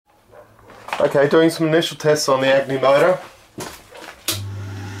Okay, doing some initial tests on the Agni motor.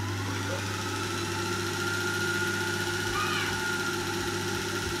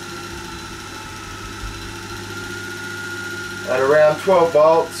 At around 12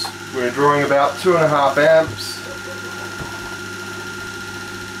 volts, we're drawing about 2.5 amps.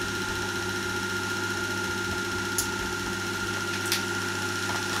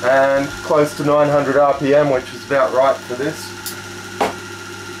 And close to 900 RPM, which is about right for this.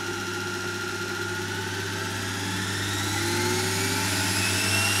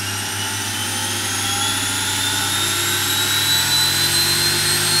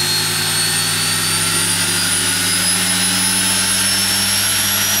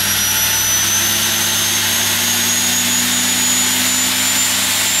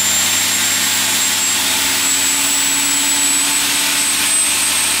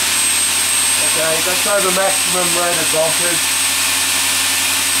 Okay, that's over maximum rated voltage.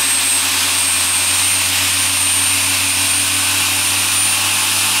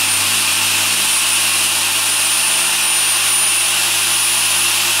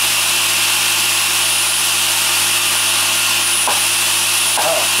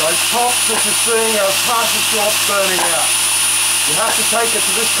 Those tops that you're seeing are partial shorts burning out. You have to take it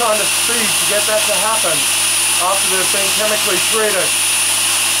to this kind of speed to get that to happen after they've been chemically treated.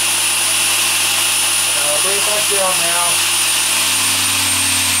 Bring it back down now.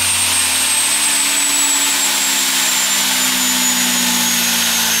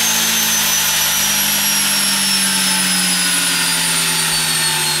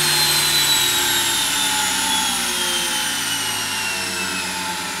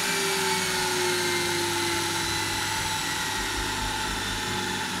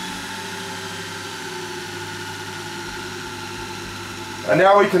 And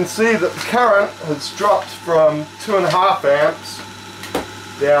now we can see that the current has dropped from 2.5 amps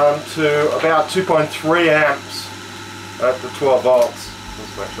down to about 2.3 amps at the 12 volts.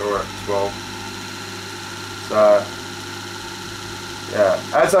 Let's make sure we're at 12. So,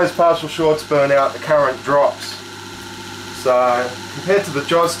 yeah, as those partial shorts burn out, the current drops. So, compared to the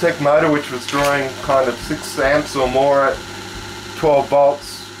Jostech motor, which was drawing kind of 6 amps or more at 12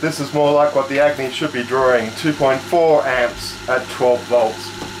 volts, this is more like what the Agni should be drawing, 2.4 amps at 12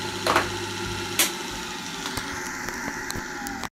 volts.